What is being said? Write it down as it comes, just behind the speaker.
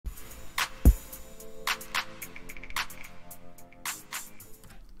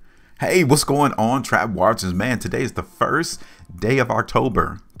Hey, what's going on, Trap Watchers? Man, today is the first day of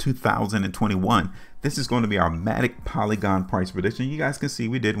October 2021. This is going to be our MATIC Polygon price prediction. You guys can see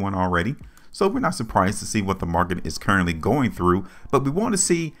we did one already, so we're not surprised to see what the market is currently going through. But we want to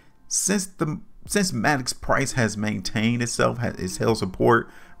see, since MATIC's price has maintained itself, it's held support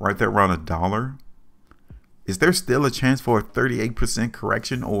right there around $1. Is there still a chance for a 38%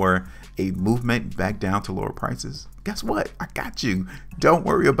 correction or a movement back down to lower prices? Guess what? I got you. Don't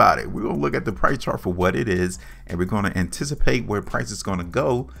worry about it. We're going to look at the price chart for what it is, and we're going to anticipate where price is going to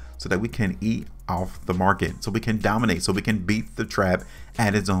go so that we can eat off the market, so we can dominate, so we can beat the trap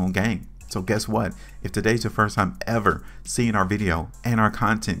at its own game. So guess what? If today's your first time ever seeing our video and our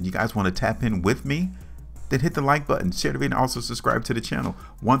content, you guys want to tap in with me, then hit the like button, share the video, and also subscribe to the channel.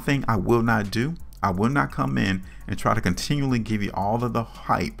 One thing I will not do, I will not come in and try to continually give you all of the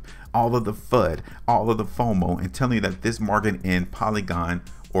hype, all of the FUD, all of the FOMO, and telling you that this market in Polygon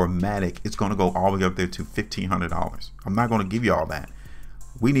or MATIC is going to go all the way up there to $1,500. I'm not going to give you all that.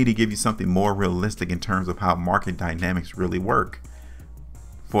 We need to give you something more realistic in terms of how market dynamics really work.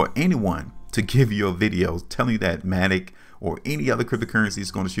 For anyone to give you a video telling you that MATIC or any other cryptocurrency is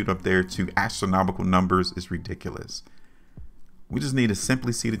going to shoot up there to astronomical numbers is ridiculous. We just need to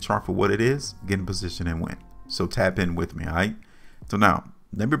simply see the chart for what it is, get in position, and win. So tap in with me, all right? So now,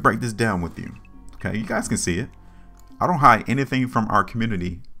 let me break this down with you. Okay, you guys can see it. I don't hide anything from our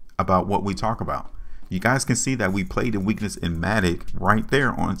community about what we talk about. You guys can see that we played the weakness in MATIC right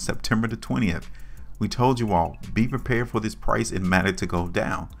there on September the 20th. We told you all, be prepared for this price in MATIC to go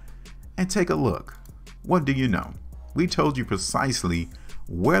down. And take a look. What do you know? We told you precisely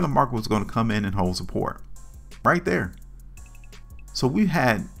where the market was going to come in and hold support. Right there. So we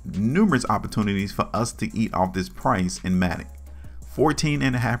had numerous opportunities for us to eat off this price in MATIC,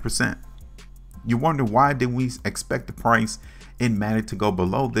 14.5%. You wonder, why did we expect the price in MATIC to go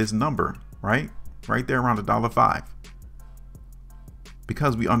below this number, right? Right there around $1.05.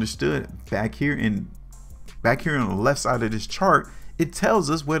 Because we understood back here on the left side of this chart, it tells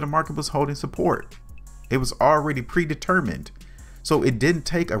us where the market was holding support. It was already predetermined. So it didn't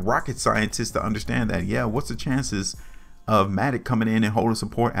take a rocket scientist to understand that, yeah, what's the chances of MATIC coming in and holding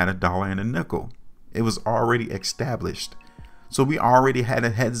support at $1.05. It was already established. So we already had a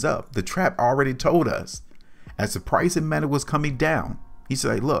heads up. The trap already told us, as the price in MATIC was coming down, he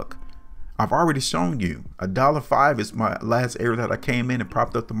said, look, I've already shown you $1.05 is my last area that I came in and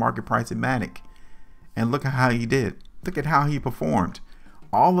propped up the market price in MATIC. And look at how he did. Look at how he performed.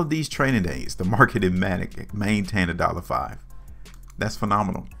 All of these trading days, the market in MATIC maintained $1.05. That's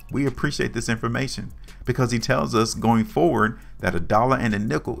phenomenal. We appreciate this information because he tells us going forward that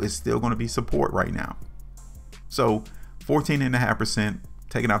 $1.05 is still going to be support right now. So 14.5%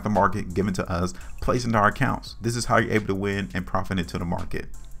 taken out the market, given to us, placed into our accounts. This is how you're able to win and profit into the market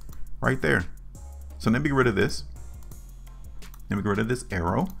right there. So let me get rid of this. Let me get rid of this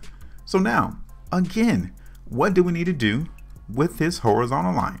arrow. So now, again, what do we need to do with this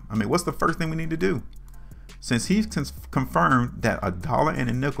horizontal line? I mean, what's the first thing we need to do? Since he's confirmed that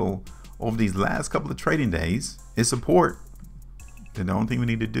 $1.05 over these last couple of trading days is support, then the only thing we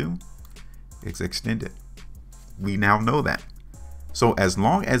need to do is extend it. We now know that. So as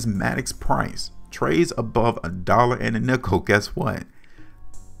long as MATIC's price trades above $1.05, guess what?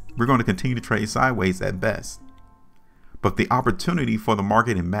 We're going to continue to trade sideways at best. But the opportunity for the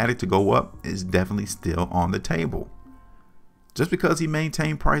market in MATIC to go up is definitely still on the table. Just because he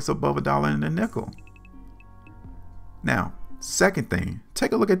maintained price above $1.05. Now, second thing,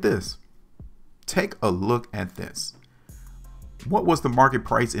 take a look at this. Take a look at this. What was the market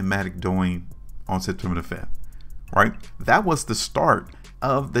price in MATIC doing on September the 5th? Right? That was the start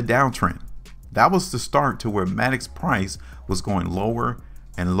of the downtrend. That was the start to where MATIC's price was going lower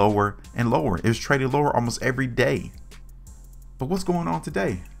and lower and lower. It was trading lower almost every day. But what's going on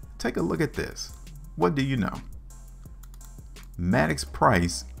today? Take a look at this. What do you know? MATIC's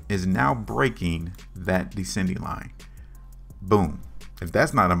price is now breaking that descending line. Boom. If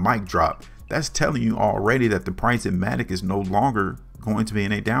that's not a mic drop, that's telling you already that the price in MATIC is no longer going to be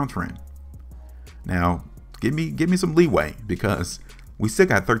in a downtrend. Now, give me some leeway, because we still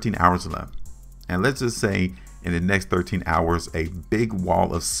got 13 hours left. And let's just say in the next 13 hours, a big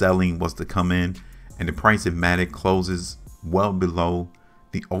wall of selling was to come in and the price in MATIC closes well below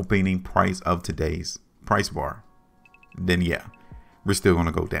the opening price of today's price bar. Then yeah, we're still going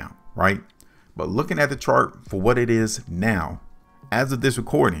to go down, right? But looking at the chart for what it is now, as of this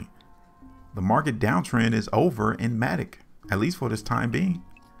recording, the market downtrend is over in MATIC, at least for this time being.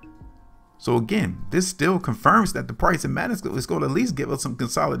 So again, this still confirms that the price in MATIC is going to at least give us some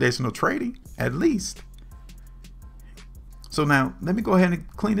consolidation of trading, at least. So now let me go ahead and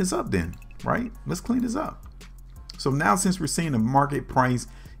clean this up then, right? Let's clean this up. So now since we're seeing the market price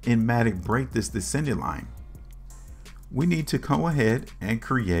in MATIC break this descending line, we need to go ahead and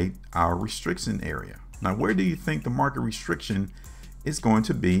create our restriction area. Now, where do you think the market restriction is going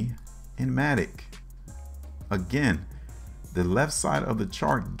to be in MATIC? Again, the left side of the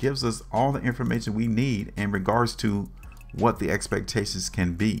chart gives us all the information we need in regards to what the expectations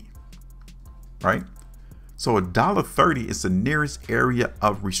can be, right? So $1.30 is the nearest area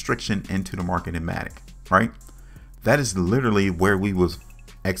of restriction into the market in MATIC, right? That is literally where we would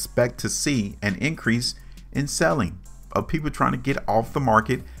expect to see an increase in selling of people trying to get off the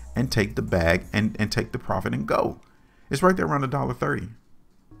market and take the bag and take the profit and go. It's right there around $1.30.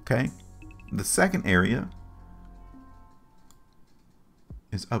 Okay. The second area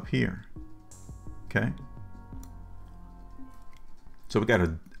is up here. Okay. So we got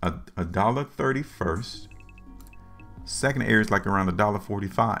a $1.30 first. Second area is like around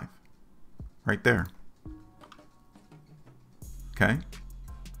 $1.45. Right there. Okay.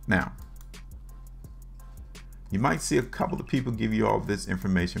 Now, you might see a couple of people give you all this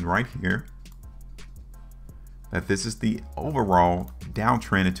information right here, that this is the overall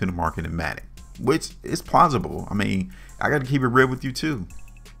downtrend into the market in MATIC, which is plausible. I mean, I got to keep it real with you too.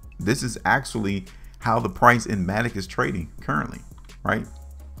 This is actually how the price in MATIC is trading currently, right?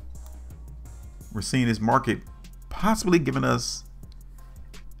 We're seeing this market possibly giving us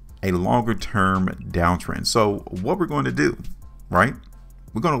a longer term downtrend. So what we're going to do, right?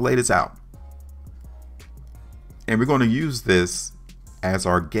 We're going to lay this out. And we're going to use this as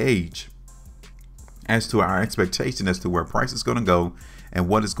our gauge as to our expectation as to where price is going to go and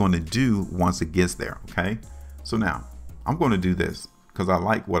what it's going to do once it gets there. Okay. So now I'm going to do this because I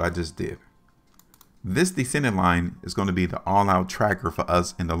like what I just did. This descending line is going to be the all out tracker for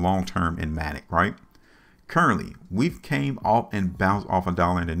us in the long term in MATIC, right? Currently, we've came off and bounced off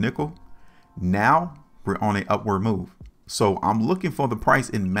 $1 in the nickel. Now we're on an upward move. So I'm looking for the price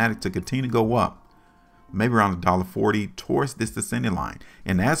in MATIC to continue to go up, maybe around $1.40 towards this descending line.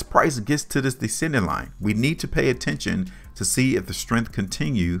 And as price gets to this descending line, we need to pay attention to see if the strength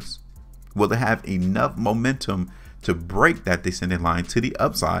continues. Will it have enough momentum to break that descending line to the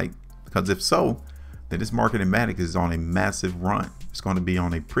upside? Because if so, then this market in MATIC is on a massive run. It's going to be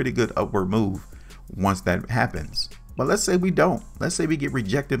on a pretty good upward move once that happens. But let's say we don't. Let's say we get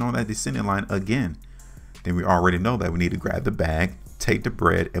rejected on that descending line again. Then we already know that we need to grab the bag, take the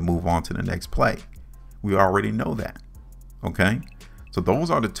bread, and move on to the next play. We already know that. Okay. So those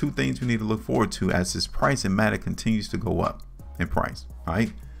are the two things we need to look forward to as this price in MATIC continues to go up in price. All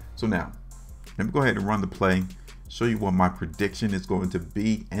right. So now let me go ahead and run the play, show you what my prediction is going to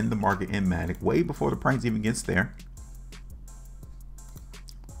be in the market in MATIC way before the price even gets there.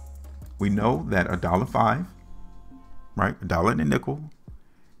 We know that $1.05, right? $1 in the nickel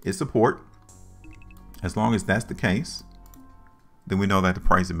is support. As long as that's the case, then we know that the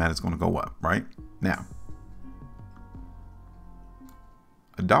price in MATIC is going to go up, right? Now,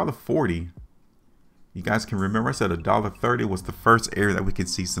 $1.40, you guys can remember I said $1.30 was the first area that we could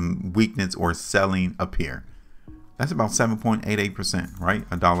see some weakness or selling appear. That's about 7.88%, right?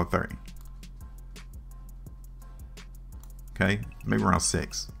 $1.30. Okay, maybe around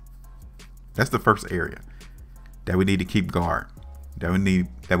 6. That's the first area that we need to keep guard, that we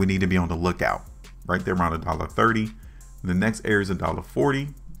need to be on the lookout. Right there around $1.30. The next area is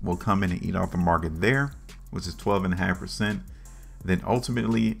 $1.40. We'll come in and eat off the market there, which is 12.5%. Then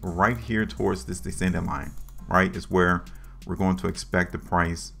ultimately right here towards this descending line, right, is where we're going to expect the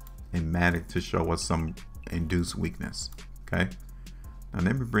price in MATIC to show us some induced weakness. Okay. Now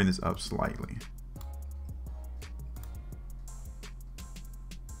let me bring this up slightly.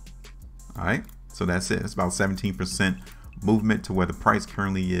 All right. So that's it. It's about 17% movement to where the price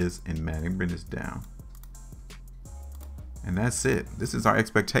currently is in MATIC. Bring this down. And that's it. This is our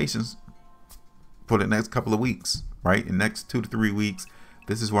expectations for the next couple of weeks, right? In the next 2 to 3 weeks,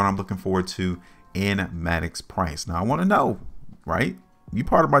 this is what I'm looking forward to in MATIC's price. Now I want to know, right? You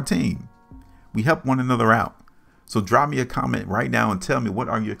part of my team. We help one another out. So drop me a comment right now and tell me, what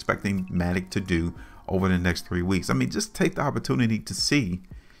are you expecting MATIC to do over the next 3 weeks? I mean, just take the opportunity to see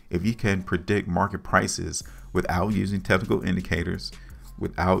if you can predict market prices without using technical indicators,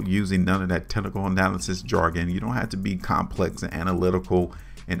 without using none of that technical analysis jargon. You don't have to be complex and analytical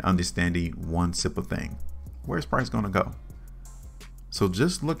and understanding one simple thing. Where's price going to go? So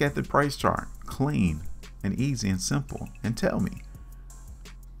just look at the price chart, clean and easy and simple, and tell me.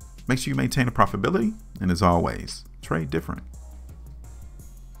 Make sure you maintain a profitability, and as always, trade different.